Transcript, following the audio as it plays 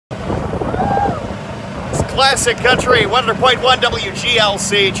Classic Country, 100.1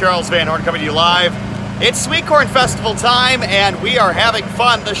 WGLC, Charles Van Horn coming to you live. It's Sweet Corn Festival time and we are having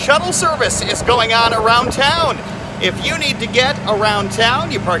fun. The shuttle service is going on around town. If you need to get around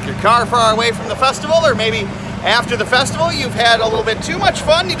town, you park your car far away from the festival, or maybe after the festival you've had a little bit too much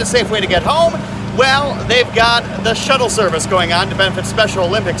fun, need a safe way to get home, well, they've got the shuttle service going on to benefit Special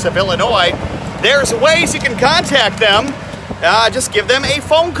Olympics of Illinois. There's ways you can contact them. Just give them a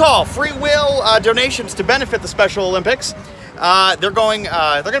phone call. Free will donations to benefit the Special Olympics. They're going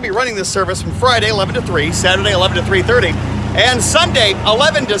to be running this service from Friday 11 to 3, Saturday 11 to 3:30, and Sunday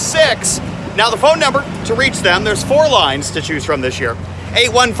 11 to 6. Now the phone number to reach them, there's 4 lines to choose from this year.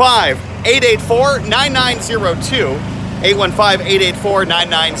 815-884-9902,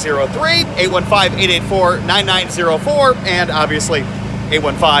 815-884-9903, 815-884-9904, and obviously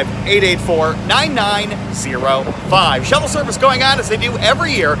 815-884-9905. Shuttle service going on as they do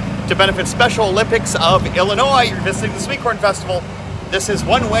every year to benefit Special Olympics of Illinois. You're visiting the Sweet Corn Festival. This is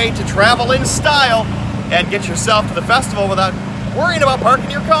one way to travel in style and get yourself to the festival without worrying about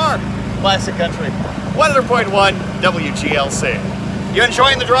parking your car. Classic Country, 100.1 WGLC. You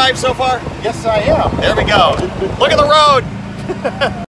enjoying the drive so far? Yes, I am. There we go. Look at the road.